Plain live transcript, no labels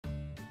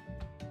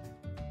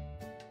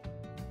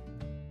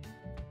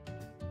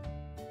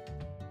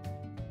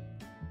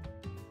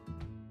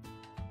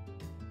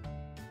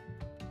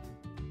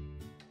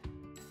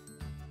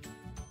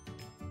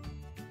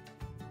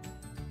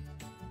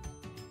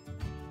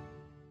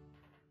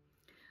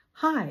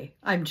Hi,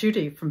 I'm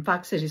Judy from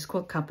Fox Cities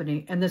Quilt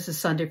Company, and this is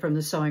Sunday from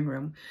the Sewing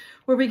Room,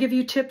 where we give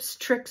you tips,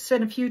 tricks,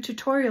 and a few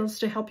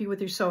tutorials to help you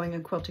with your sewing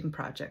and quilting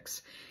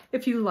projects.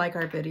 If you like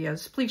our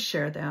videos, please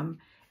share them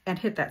and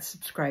hit that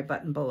subscribe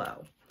button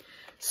below.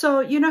 So,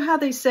 you know how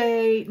they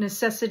say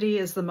necessity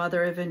is the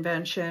mother of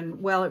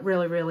invention? Well, it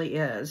really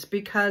is,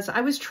 because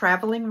I was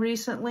traveling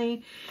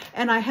recently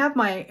and I have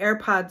my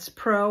AirPods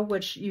Pro,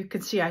 which you can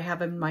see I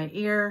have in my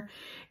ear,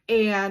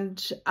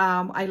 and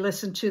I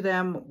listen to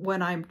them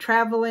when I'm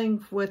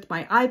traveling with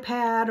my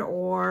iPad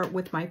or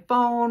with my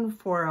phone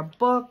for a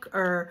book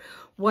or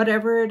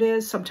whatever it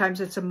is.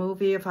 Sometimes it's a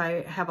movie if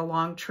I have a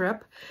long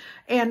trip.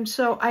 And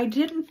so I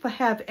didn't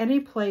have any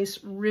place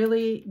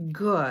really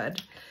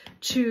good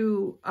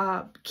to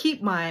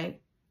keep my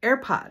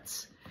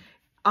AirPods.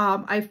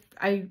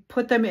 I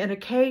put them in a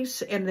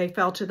case and they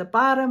fell to the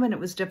bottom and it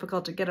was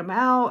difficult to get them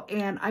out,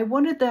 and I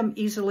wanted them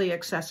easily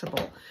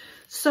accessible.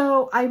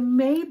 So I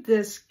made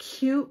this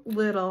cute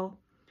little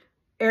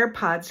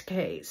AirPods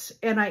case,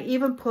 and I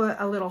even put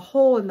a little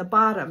hole in the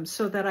bottom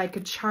so that I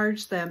could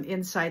charge them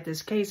inside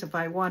this case if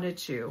I wanted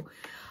to.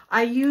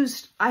 I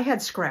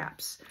had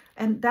scraps,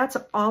 and that's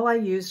all I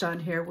used on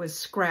here was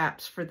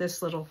scraps for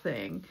this little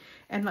thing.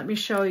 And let me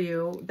show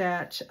you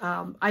that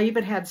I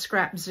even had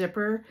scrap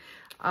zipper.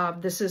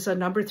 This is a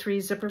number 3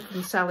 zipper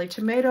from Sally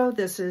Tomato.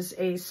 This is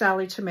a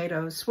Sally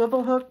Tomato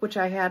swivel hook, which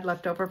I had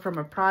left over from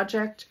a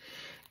project.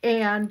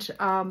 And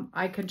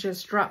I can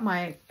just drop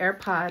my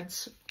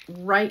AirPods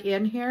right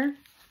in here,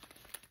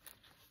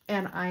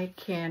 and I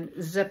can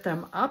zip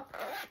them up,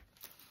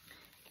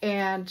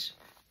 and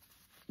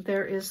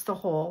there is the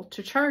hole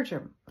to charge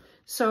them.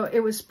 So it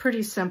was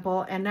pretty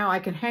simple, and now I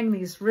can hang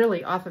these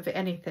really off of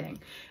anything.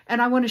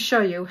 And I want to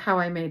show you how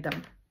I made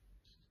them.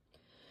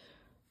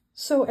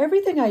 So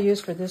everything I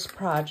used for this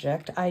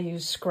project, I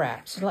used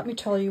scraps. And let me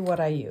tell you what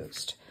I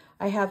used.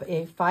 I have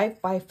a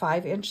 5 by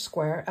 5 inch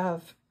square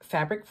of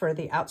fabric for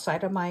the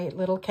outside of my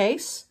little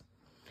case.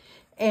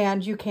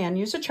 And you can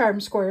use a charm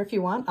square if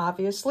you want,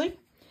 obviously.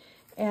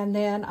 And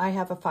then I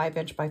have a 5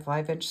 inch by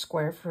 5 inch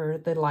square for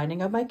the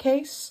lining of my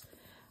case.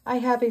 I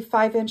have a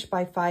 5 inch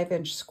by 5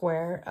 inch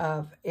square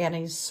of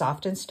Annie's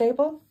Soft and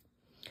Stable.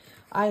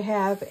 I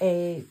have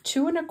a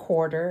 2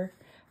 1/4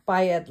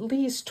 by at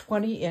least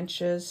 20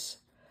 inches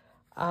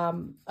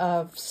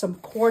of some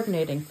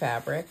coordinating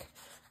fabric.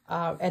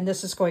 And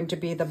this is going to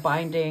be the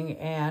binding,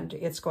 and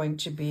it's going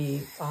to be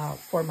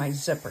for my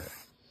zipper.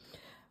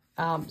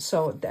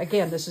 So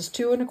again, this is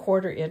 2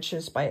 1/4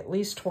 inches by at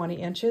least 20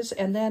 inches.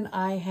 And then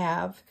I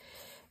have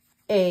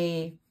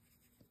a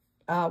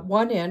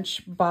 1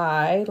 inch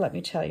by, let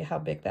me tell you how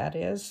big that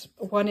is,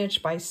 1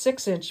 inch by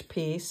 6 inch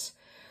piece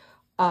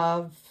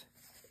of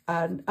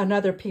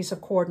another piece of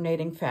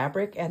coordinating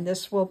fabric. And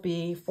this will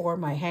be for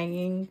my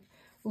hanging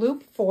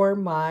loop for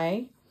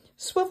my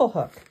swivel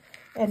hook.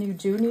 And you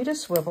do need a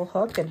swivel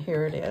hook, and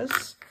here it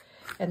is.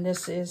 And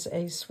this is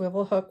a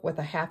swivel hook with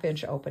a 1/2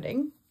 inch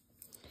opening.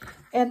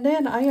 And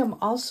then I am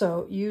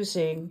also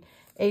using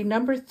a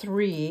number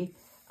 3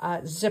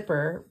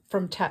 zipper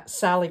from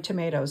Sally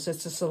Tomatoes.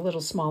 This is a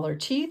little smaller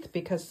teeth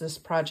because this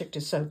project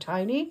is so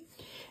tiny.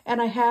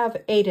 And I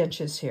have 8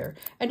 inches here.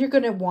 And you're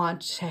going to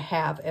want to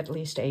have at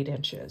least 8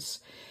 inches.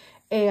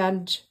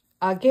 And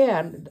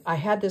again, I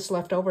had this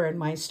left over in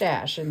my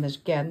stash. And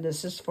again,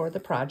 this is for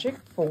the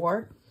project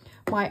for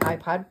my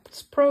iPod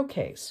Pro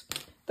case.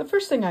 The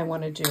first thing I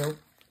want to do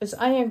is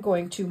I am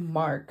going to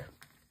mark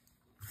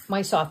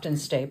my Soft and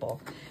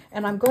Stable.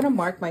 And I'm going to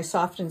mark my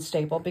Soft and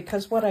Stable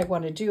because what I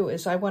want to do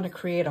is I want to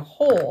create a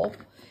hole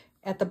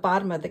at the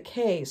bottom of the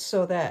case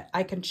so that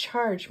I can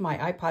charge my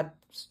iPods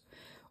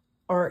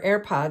or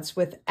AirPods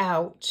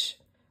without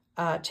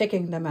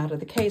taking them out of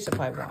the case if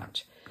I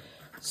want.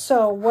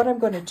 So what I'm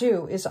going to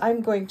do is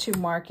I'm going to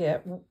mark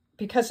it,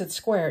 because it's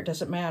square, it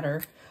doesn't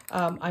matter.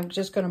 I'm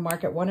just going to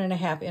mark it 1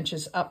 1/2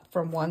 inches up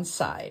from one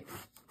side.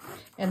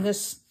 And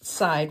this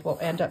side will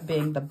end up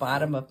being the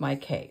bottom of my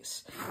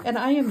case. And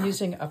I am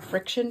using a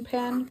friction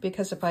pen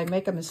because if I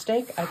make a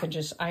mistake, I can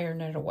just iron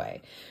it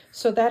away.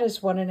 So that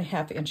is 1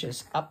 1/2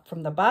 inches up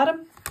from the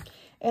bottom.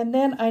 And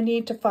then I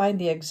need to find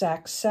the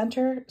exact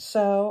center.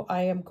 So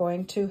I am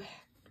going to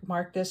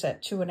mark this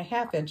at 2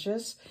 1/2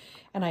 inches.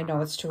 And I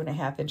know it's 2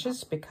 1/2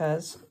 inches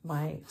because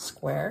my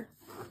square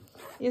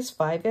is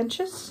 5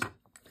 inches.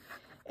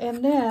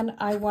 And then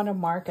I want to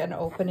mark an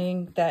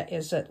opening that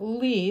is at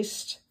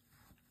least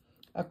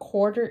a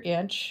 1/4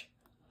 inch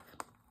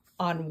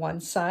on one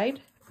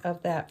side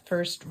of that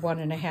first 1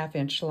 1/2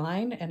 inch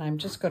line. And I'm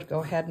just going to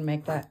go ahead and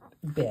make that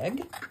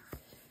big.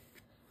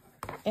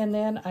 And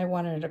then I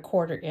wanted a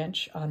 1/4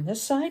 inch on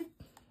this side.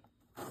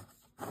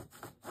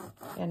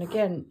 And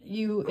again,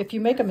 if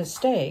you make a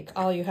mistake,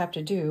 all you have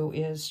to do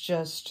is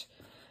just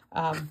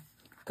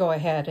go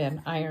ahead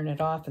and iron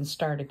it off and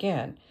start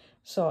again.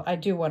 So I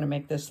do want to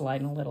make this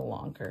line a little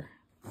longer.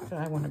 So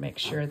I want to make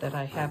sure that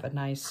I have a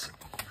nice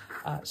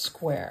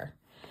square.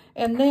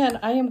 And then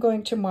I am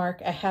going to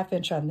mark a 1/2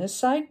 inch on this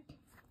side.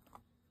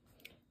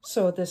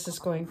 So this is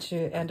going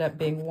to end up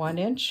being 1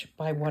 inch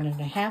by 1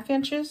 1/2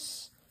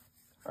 inches.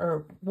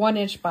 or 1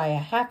 inch by a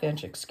 1/2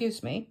 inch,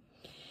 excuse me.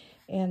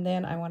 And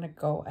then I want to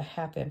go a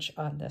 1/2 inch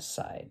on this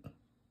side,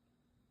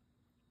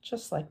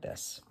 just like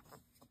this.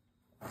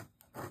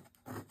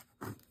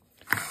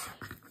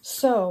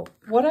 So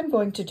what I'm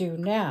going to do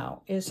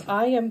now is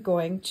I am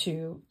going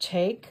to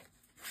take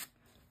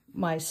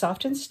my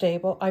Soft and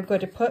Stable. I'm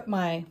going to put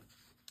my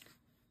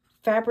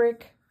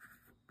fabric,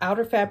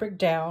 outer fabric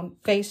down,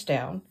 face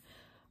down,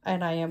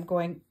 and I am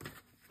going,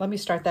 let me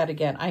start that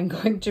again. I'm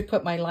going to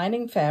put my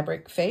lining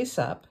fabric face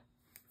up.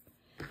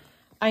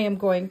 I am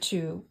going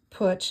to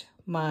put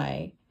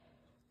my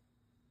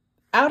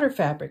outer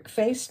fabric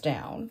face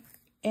down,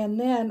 and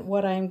then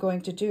what I'm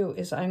going to do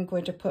is I'm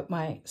going to put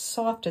my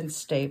Soft and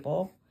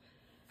Stable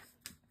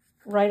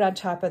right on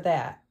top of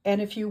that.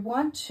 And if you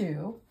want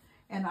to,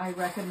 and I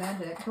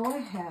recommend it, go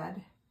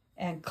ahead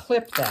and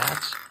clip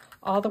that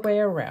all the way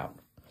around.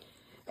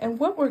 And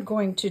what we're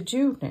going to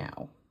do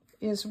now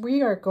is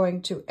we are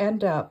going to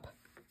end up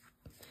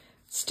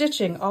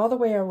stitching all the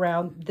way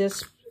around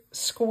this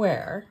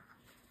square,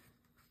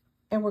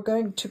 and we're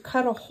going to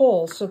cut a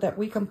hole so that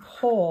we can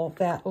pull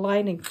that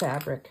lining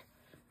fabric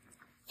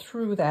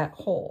through that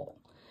hole.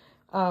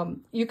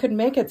 You could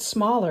make it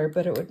smaller,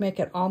 but it would make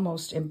it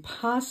almost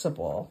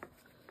impossible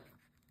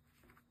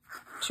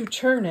to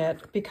turn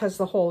it because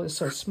the hole is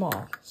so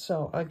small.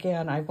 So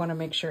again, I want to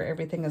make sure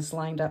everything is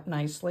lined up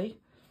nicely.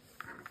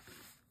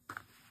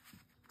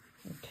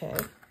 Okay,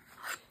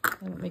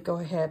 and let me go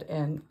ahead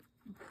and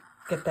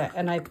get that.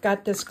 And I've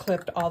got this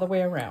clipped all the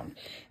way around.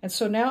 And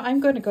so now I'm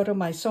going to go to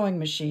my sewing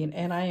machine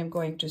and I am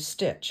going to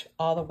stitch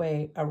all the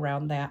way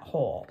around that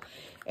hole.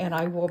 And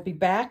I will be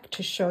back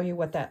to show you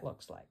what that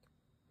looks like.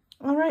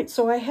 All right,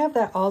 so I have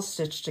that all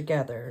stitched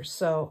together.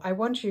 So I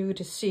want you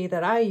to see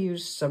that I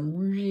used some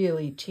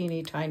really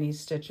teeny tiny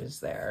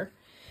stitches there.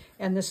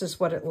 And this is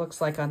what it looks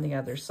like on the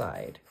other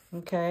side,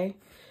 okay?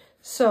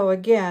 So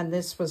again,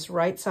 this was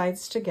right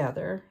sides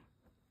together.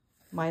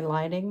 My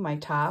lining, my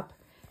top,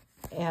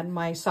 and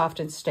my Soft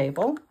and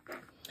Stable.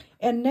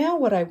 And now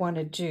what I want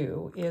to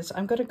do is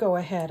I'm going to go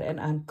ahead and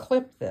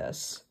unclip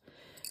this,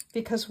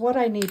 because what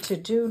I need to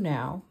do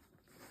now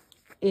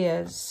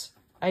is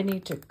I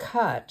need to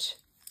cut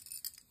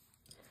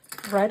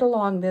right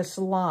along this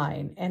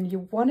line, and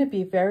you want to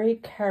be very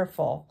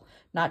careful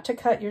not to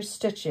cut your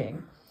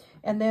stitching.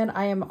 And then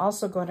I am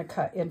also going to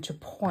cut into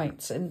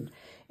points, and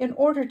in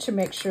order to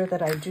make sure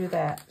that I do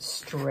that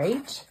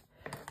straight,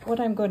 what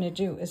I'm going to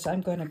do is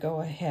I'm going to go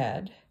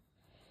ahead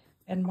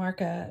and mark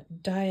a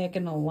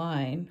diagonal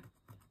line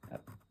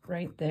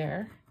right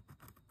there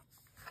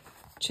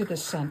to the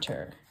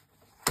center.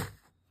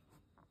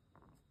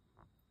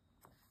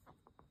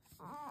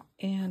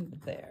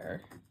 And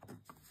there.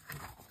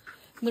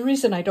 The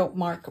reason I don't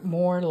mark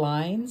more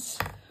lines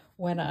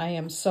when I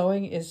am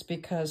sewing is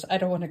because I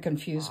don't want to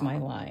confuse my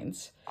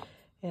lines.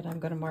 And I'm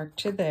going to mark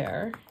to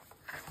there.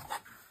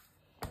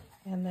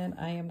 And then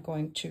I am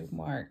going to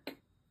mark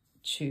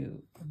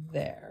to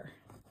there.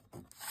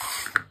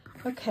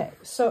 Okay,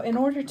 so in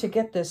order to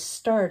get this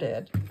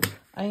started,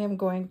 I am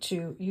going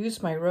to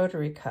use my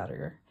rotary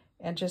cutter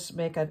and just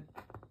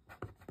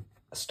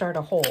start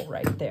a hole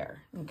right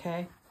there,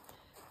 okay?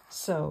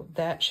 So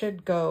that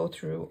should go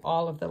through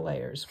all of the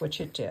layers,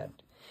 which it did.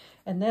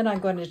 And then I'm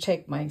going to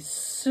take my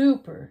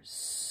super,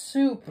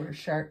 super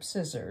sharp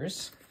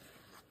scissors,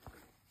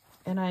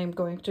 and I am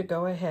going to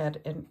go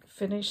ahead and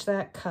finish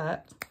that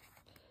cut.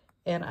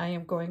 And I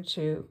am going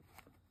to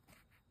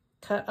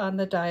cut on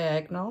the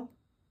diagonal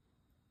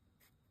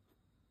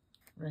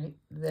right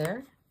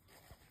there.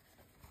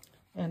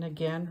 And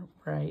again,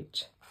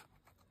 right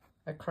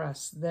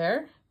across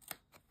there.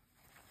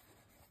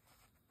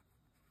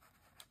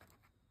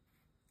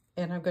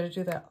 And I'm going to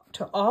do that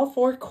to all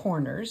 4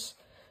 corners,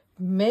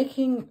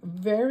 making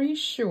very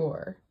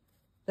sure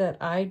that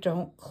I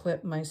don't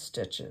clip my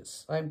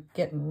stitches. I'm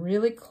getting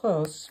really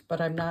close,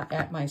 but I'm not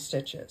at my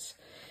stitches.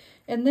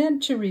 And then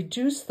to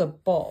reduce the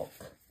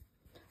bulk,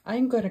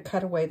 I'm going to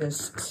cut away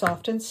this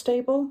Soft and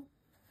Stable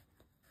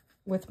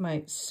with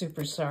my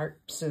super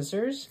sharp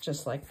scissors,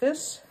 just like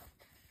this.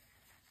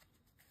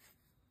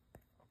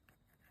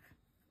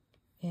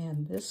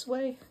 And this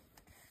way.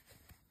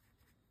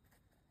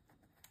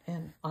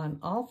 And on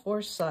all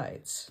 4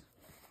 sides.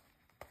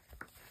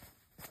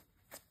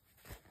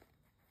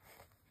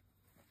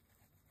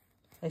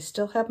 I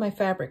still have my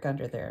fabric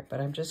under there,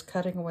 but I'm just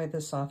cutting away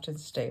the Soft and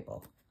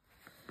Stable.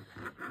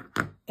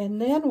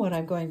 And then what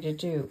I'm going to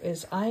do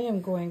is I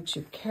am going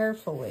to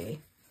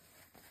carefully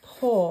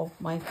pull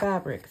my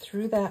fabric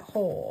through that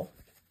hole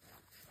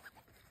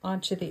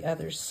onto the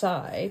other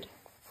side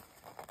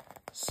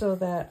so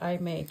that I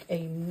make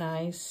a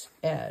nice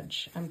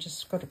edge. I'm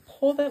just going to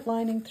pull that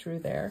lining through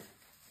there.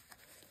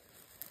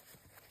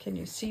 Can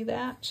you see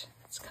that?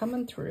 It's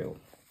coming through.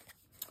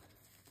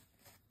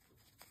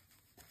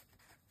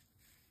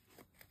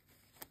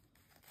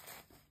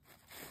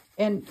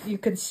 And you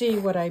can see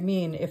what I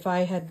mean. If I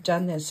had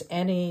done this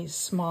any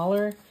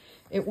smaller,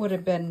 it would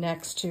have been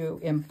next to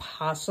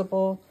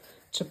impossible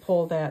to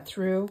pull that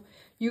through.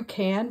 You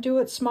can do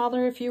it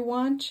smaller if you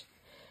want.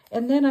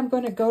 And then I'm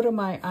going to go to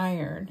my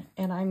iron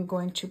and I'm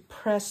going to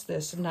press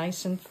this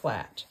nice and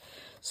flat.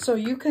 So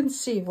you can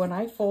see when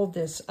I fold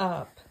this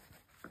up,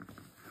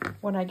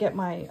 when I get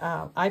my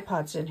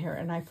iPods in here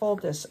and I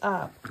fold this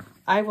up,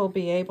 I will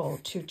be able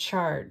to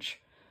charge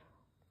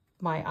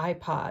my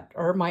iPod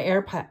or my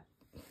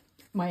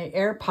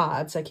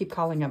AirPods, I keep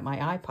calling it my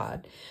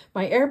iPod,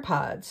 my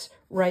AirPods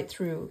right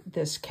through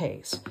this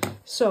case.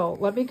 So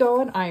let me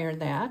go and iron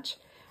that.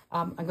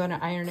 I'm going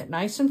to iron it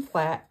nice and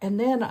flat, and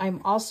then I'm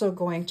also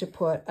going to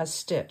put a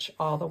stitch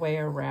all the way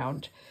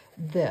around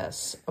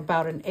this,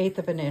 about 1/8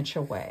 of an inch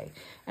away.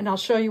 And I'll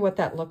show you what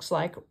that looks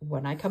like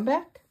when I come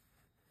back.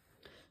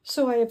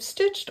 So I have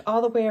stitched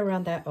all the way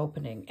around that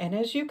opening, and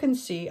as you can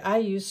see, I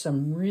used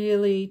some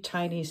really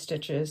tiny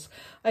stitches.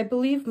 I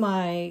believe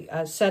my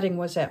setting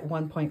was at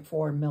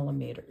 1.4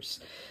 millimeters.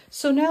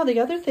 So now the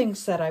other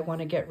things that I want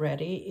to get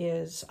ready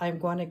is I'm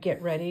going to get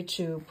ready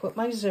to put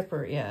my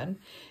zipper in,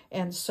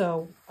 and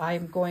so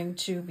I'm going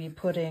to be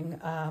putting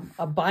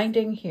a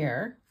binding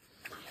here,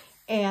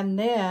 and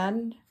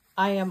then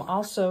I am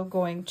also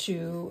going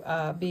to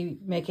be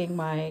making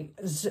my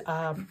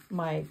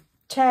my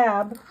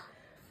tab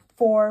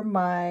for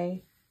my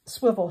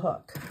swivel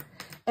hook.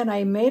 And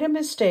I made a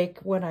mistake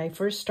when I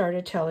first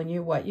started telling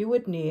you what you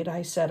would need.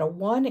 I said a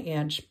 1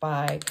 inch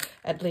by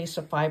at least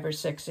a 5 or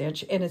 6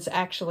 inch, and it's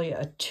actually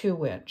a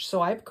 2 inch.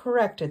 So I've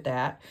corrected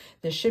that.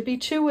 This should be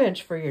 2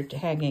 inch for your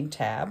hanging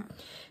tab.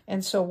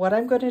 And so what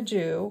I'm going to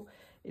do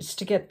is,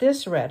 to get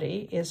this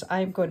ready, is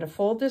I'm going to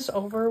fold this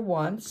over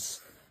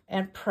once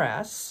and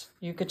press.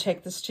 You could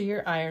take this to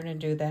your iron and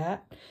do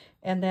that.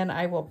 And then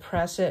I will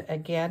press it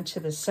again to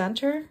the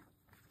center,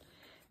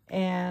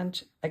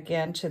 and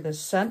again to the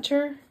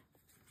center,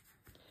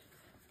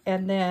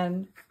 and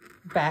then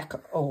back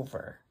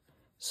over.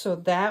 So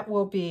that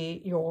will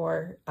be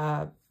your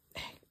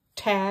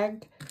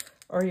tag,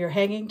 or your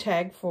hanging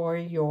tag for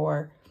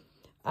your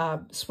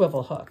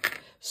swivel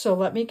hook. So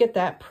let me get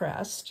that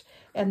pressed,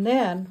 and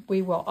then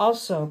we will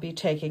also be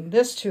taking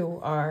this to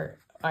our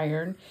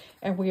iron,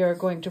 and we are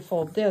going to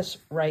fold this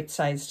right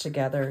sides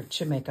together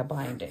to make a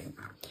binding.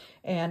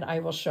 And I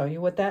will show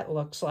you what that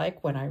looks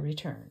like when I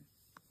return.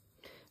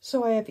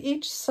 So I have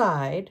each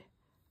side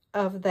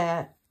of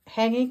that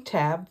hanging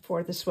tab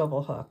for the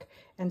swivel hook.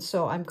 And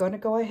so I'm going to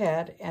go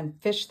ahead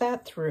and fish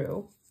that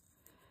through,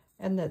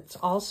 and that's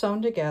all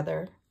sewn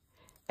together.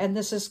 And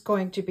this is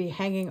going to be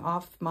hanging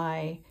off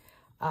my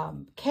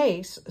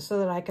case so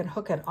that I can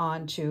hook it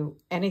on to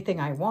anything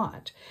I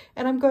want.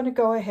 And I'm going to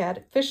go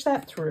ahead, fish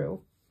that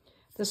through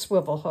the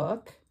swivel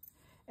hook,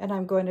 and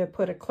I'm going to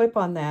put a clip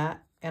on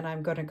that, and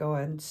I'm going to go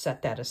and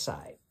set that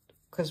aside,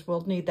 because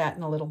we'll need that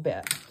in a little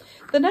bit.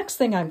 The next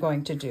thing I'm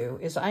going to do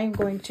is I'm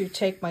going to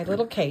take my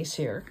little case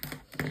here,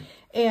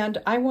 and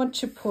I want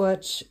to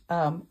put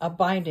a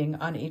binding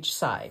on each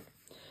side.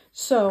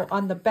 So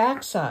on the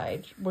back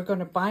side, we're going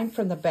to bind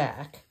from the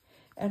back,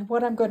 and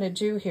what I'm going to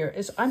do here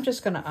is I'm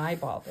just going to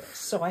eyeball this.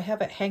 So I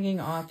have it hanging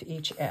off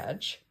each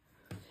edge,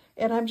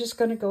 and I'm just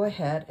going to go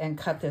ahead and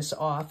cut this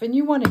off, and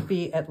you want to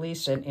be at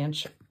least 1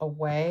 inch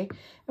away,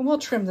 and we'll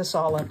trim this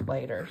all up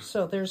later.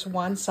 So there's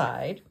one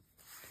side,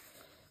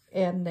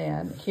 and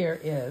then here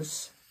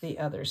is the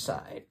other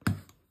side.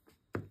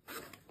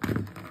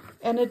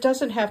 And it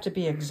doesn't have to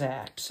be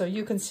exact, so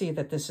you can see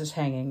that this is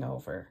hanging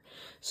over.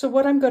 So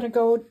what I'm going to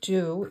go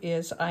do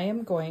is I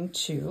am going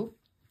to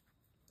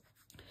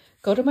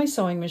go to my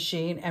sewing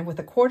machine, and with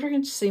a 1/4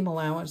 inch seam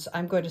allowance,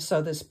 I'm going to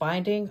sew this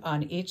binding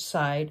on each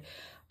side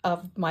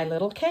of my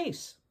little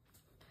case.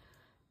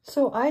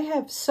 So I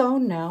have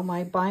sewn now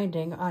my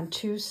binding on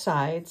 2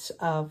 sides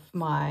of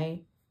my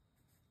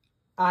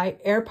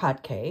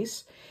AirPod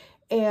case,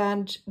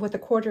 and with a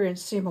 1/4 inch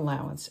seam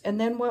allowance. And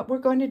then what we're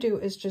going to do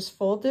is just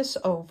fold this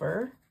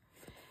over,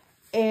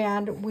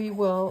 and we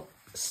will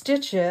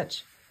stitch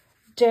it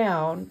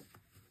down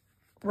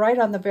right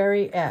on the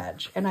very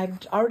edge. And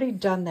I've already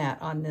done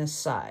that on this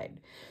side.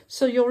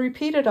 So you'll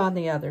repeat it on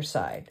the other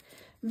side.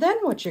 Then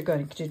what you're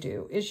going to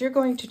do is you're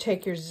going to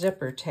take your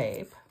zipper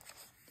tape,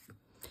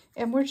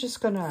 and we're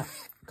just going to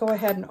go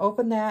ahead and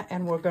open that,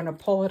 and we're going to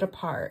pull it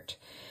apart.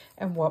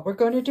 And what we're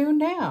going to do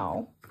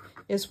now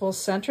is we'll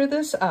center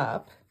this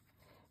up,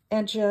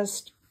 and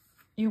just,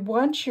 you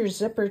want your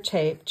zipper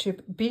tape to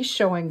be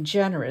showing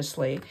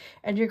generously,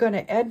 and you're going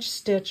to edge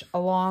stitch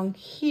along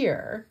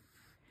here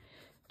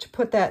to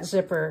put that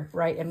zipper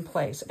right in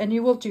place. And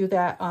you will do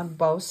that on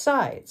both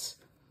sides.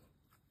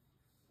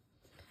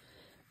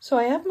 So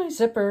I have my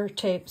zipper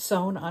tape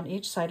sewn on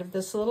each side of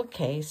this little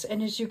case,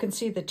 and as you can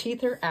see, the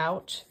teeth are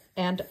out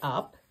and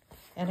up.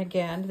 And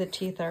again, the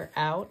teeth are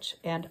out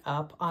and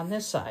up on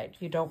this side.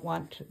 You don't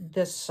want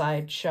this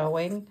side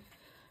showing.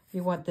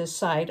 You want this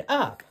side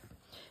up.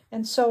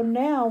 And so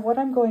now what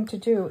I'm going to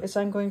do is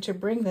I'm going to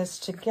bring this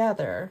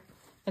together,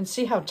 and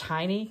see how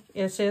tiny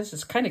this is?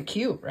 It's kind of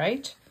cute,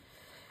 right?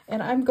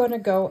 And I'm going to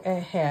go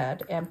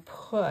ahead and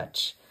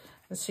put,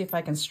 let's see if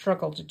I can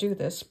struggle to do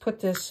this,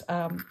 put this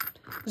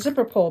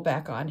zipper pull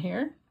back on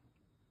here.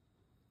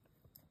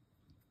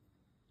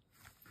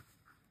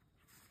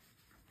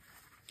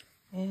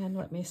 And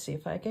let me see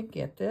if I can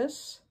get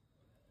this.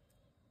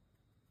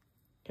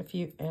 That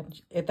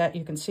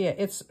you can see it,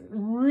 it's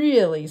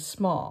really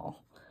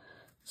small.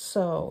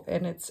 So,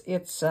 and it's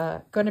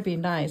going to be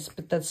nice,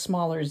 but the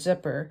smaller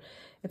zipper,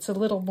 it's a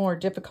little more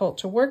difficult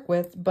to work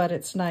with, but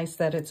it's nice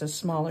that it's a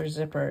smaller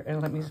zipper.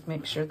 And let me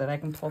make sure that I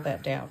can pull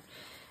that down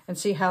and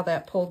see how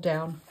that pulled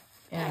down,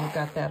 and I've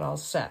got that all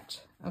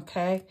set.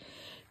 Okay,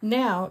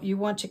 now you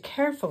want to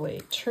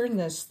carefully turn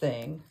this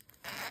thing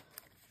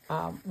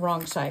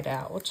wrong side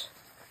out.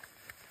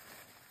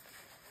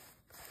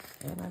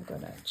 And I'm going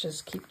to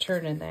just keep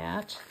turning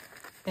that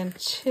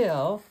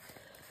until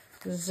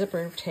the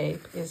zipper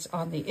tape is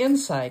on the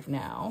inside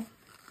now.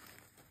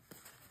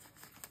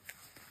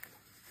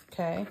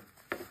 Okay.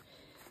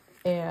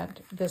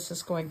 And this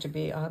is going to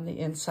be on the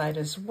inside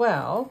as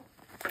well.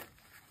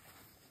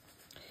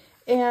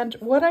 And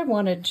what I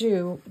want to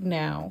do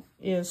now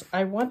is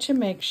I want to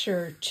make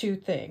sure two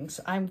things.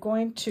 I'm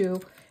going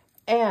to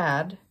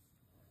add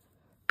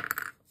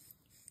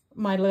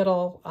my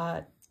little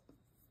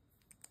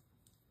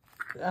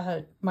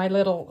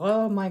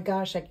oh my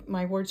gosh,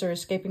 my words are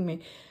escaping me.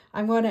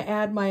 I'm going to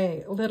add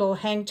my little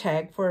hang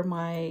tag for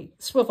my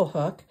swivel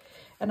hook,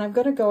 and I'm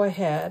going to go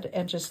ahead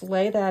and just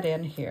lay that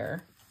in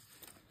here.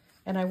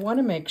 And I want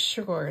to make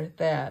sure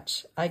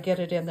that I get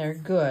it in there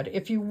good.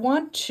 If you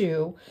want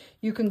to,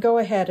 you can go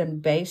ahead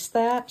and base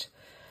that.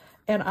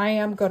 And I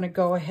am going to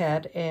go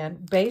ahead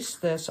and base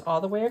this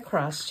all the way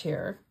across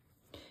here.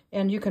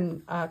 And you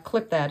can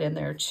clip that in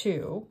there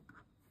too.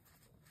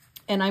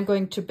 And I'm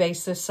going to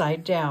base this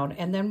side down.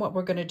 And then what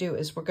we're going to do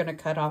is we're going to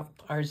cut off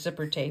our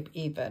zipper tape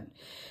even.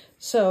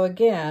 So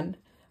again,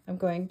 I'm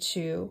going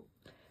to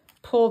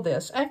pull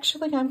this.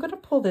 Actually, I'm going to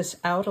pull this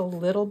out a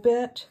little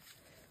bit.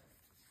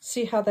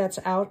 See how that's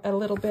out a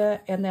little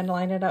bit? And then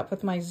line it up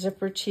with my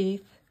zipper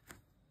teeth.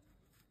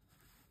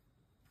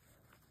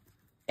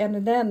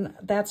 And then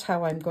that's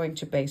how I'm going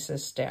to base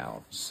this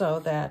down so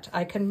that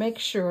I can make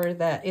sure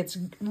that it's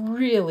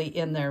really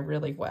in there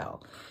really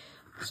well.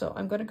 So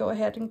I'm going to go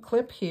ahead and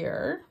clip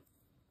here.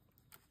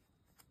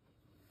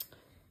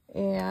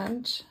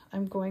 And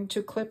I'm going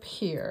to clip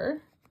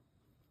here.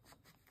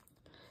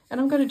 And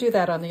I'm going to do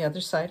that on the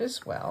other side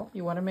as well.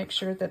 You want to make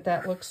sure that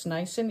that looks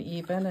nice and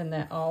even and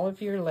that all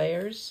of your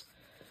layers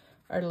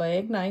are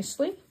laid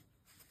nicely.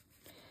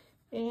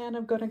 And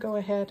I'm going to go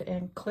ahead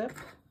and clip.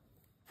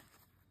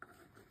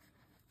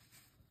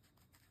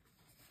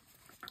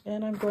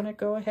 And I'm going to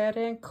go ahead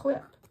and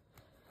clip.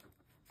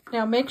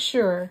 Now make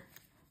sure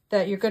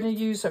that you're going to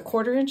use a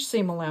 1/4 inch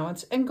seam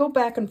allowance and go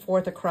back and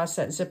forth across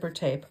that zipper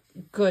tape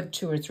good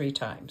 2 or 3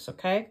 times,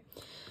 okay?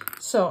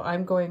 So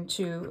I'm going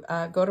to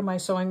go to my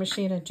sewing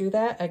machine and do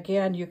that.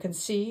 Again, you can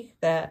see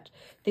that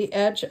the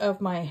edge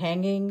of my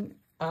hanging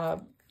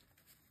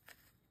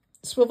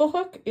swivel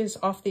hook is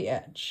off the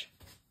edge.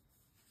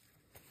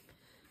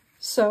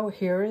 So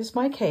here is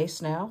my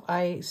case now.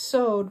 I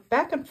sewed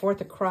back and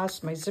forth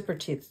across my zipper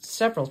teeth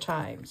several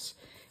times.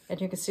 And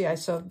you can see I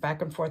sewed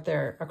back and forth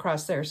there,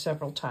 across there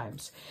several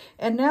times.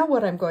 And now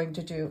what I'm going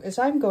to do is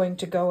I'm going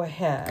to go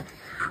ahead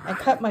and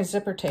cut my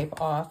zipper tape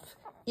off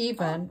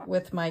even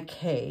with my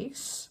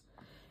case.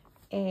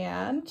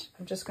 And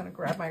I'm just going to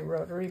grab my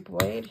rotary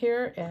blade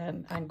here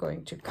and I'm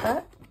going to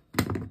cut.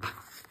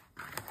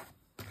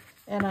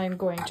 And I'm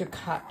going to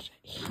cut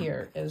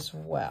here as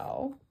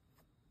well.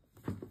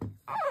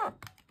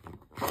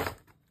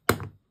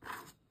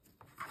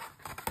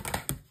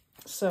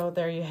 So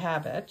there you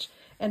have it.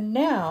 And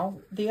now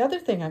the other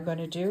thing I'm going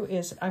to do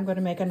is I'm going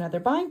to make another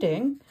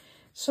binding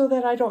so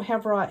that I don't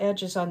have raw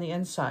edges on the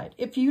inside.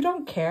 If you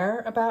don't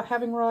care about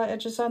having raw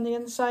edges on the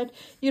inside,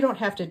 you don't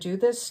have to do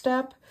this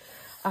step.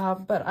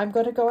 But I'm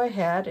going to go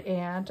ahead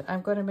and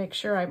I'm going to make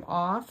sure I'm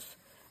off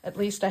at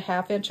least a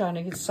 1/2 inch on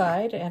each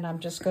side. And I'm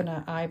just going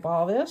to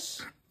eyeball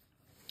this.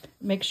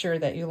 Make sure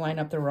that you line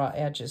up the raw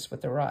edges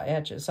with the raw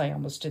edges. I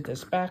almost did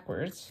this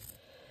backwards.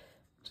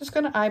 Just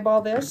going to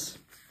eyeball this.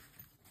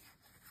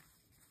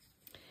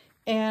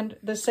 And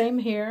the same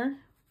here,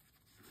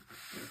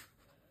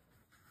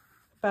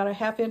 about a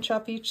 1/2 inch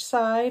off each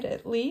side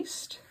at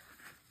least.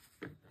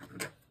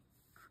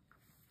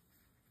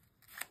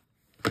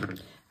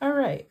 All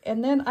right,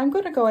 and then I'm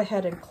going to go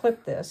ahead and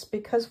clip this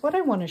because what I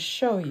want to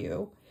show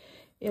you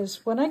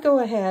is when I go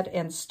ahead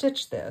and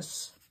stitch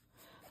this,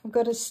 I'm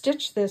going to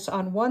stitch this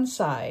on one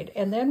side,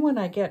 and then when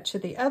I get to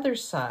the other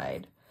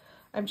side,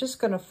 I'm just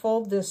going to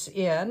fold this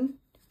in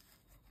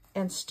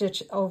and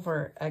stitch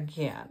over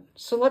again.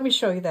 So let me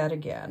show you that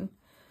again.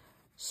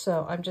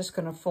 So I'm just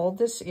going to fold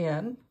this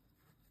in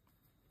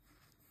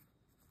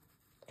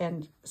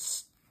and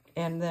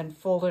then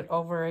fold it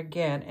over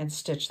again and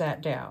stitch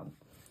that down.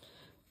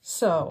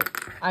 So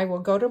I will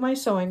go to my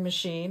sewing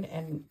machine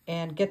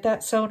and get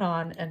that sewn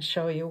on and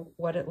show you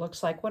what it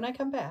looks like when I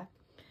come back.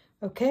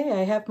 Okay,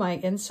 I have my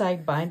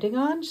inside binding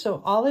on,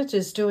 so all it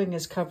is doing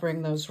is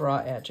covering those raw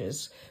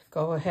edges.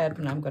 Go ahead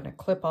and I'm going to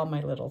clip all my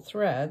little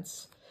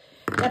threads.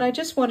 And I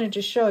just wanted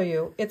to show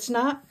you, it's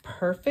not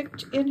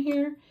perfect in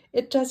here.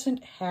 It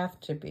doesn't have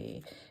to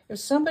be. If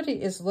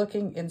somebody is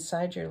looking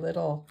inside your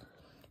little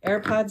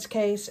AirPods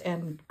case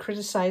and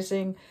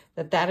criticizing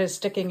that that is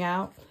sticking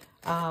out,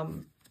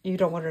 you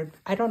don't want to,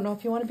 I don't know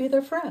if you want to be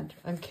their friend.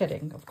 I'm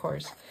kidding, of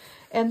course.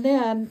 And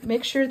then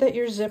make sure that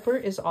your zipper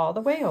is all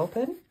the way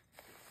open.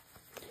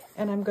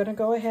 And I'm going to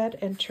go ahead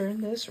and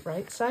turn this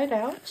right side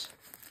out.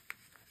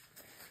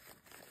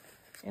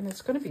 And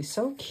it's going to be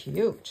so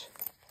cute.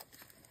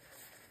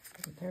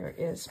 And there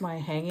is my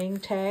hanging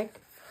tag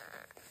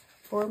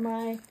for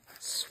my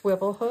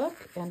swivel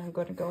hook. And I'm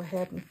going to go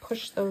ahead and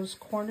push those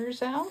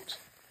corners out.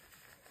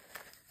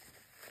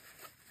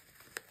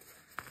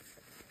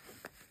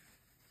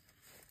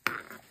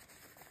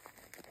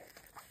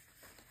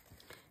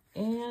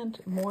 And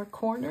more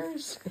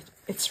corners.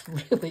 It's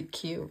really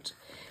cute.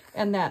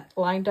 And that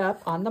lined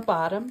up on the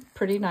bottom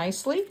pretty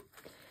nicely.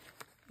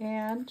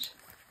 And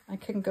I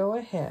can go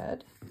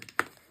ahead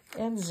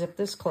and zip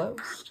this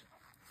closed.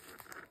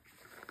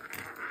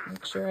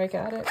 Make sure I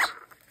got it.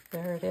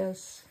 There it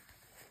is.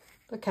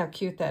 Look how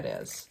cute that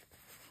is.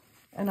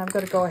 And I'm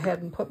going to go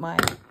ahead and put my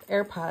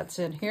AirPods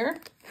in here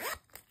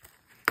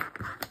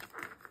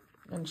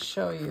and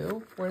show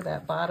you where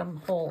that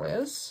bottom hole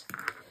is.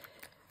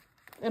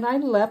 And I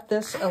left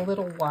this a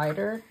little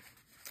wider.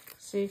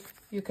 See,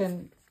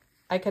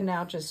 I can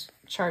now just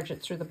charge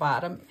it through the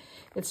bottom.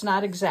 It's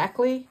not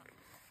exactly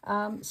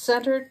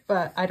centered,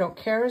 but I don't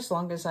care as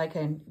long as I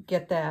can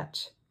get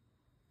that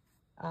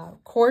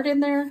cord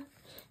in there.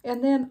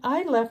 And then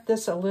I left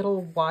this a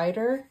little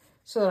wider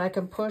so that I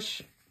can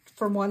push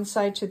from one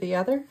side to the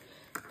other,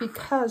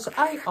 because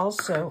I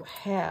also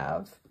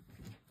have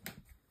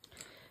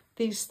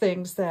these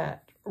things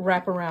that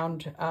wrap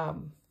around,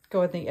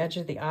 go in the edge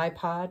of the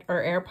iPod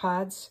or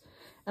AirPods,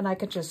 and I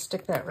could just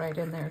stick that right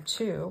in there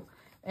too,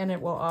 and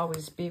it will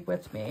always be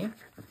with me.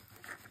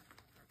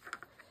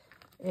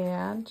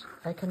 And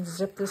I can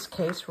zip this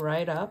case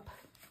right up.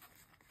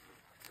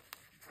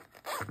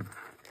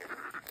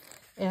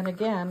 And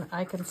again,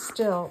 I can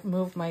still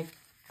move my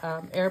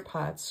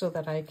AirPods so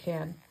that I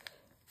can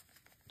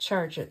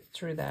charge it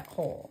through that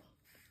hole.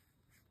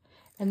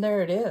 And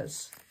there it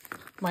is,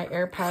 my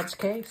AirPods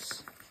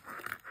case.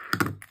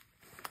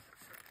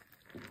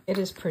 It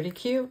is pretty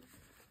cute,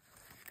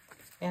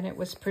 and it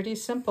was pretty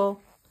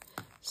simple.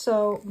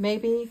 So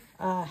maybe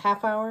a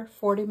half-hour,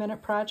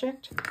 40-minute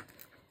project.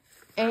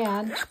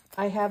 And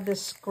I have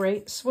this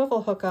great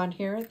swivel hook on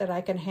here that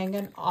I can hang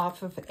it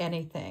off of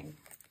anything.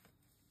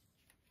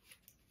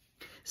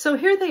 So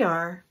here they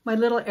are, my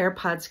little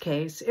AirPods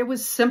case. It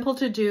was simple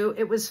to do.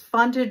 It was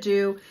fun to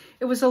do.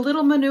 It was a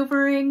little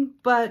maneuvering,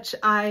 but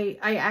I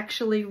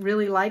actually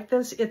really like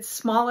this. It's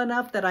small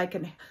enough that I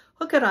can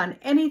hook it on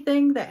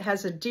anything that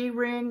has a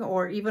D-ring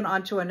or even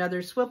onto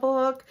another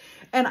swivel hook,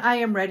 and I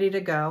am ready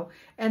to go.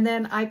 And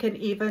then I can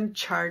even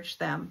charge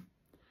them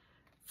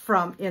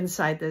from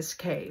inside this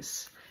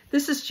case.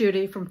 This is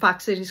Judy from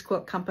Fox Cities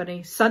Quilt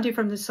Company, Sunday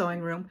from the Sewing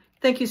Room.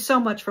 Thank you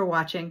so much for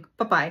watching.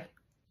 Bye-bye.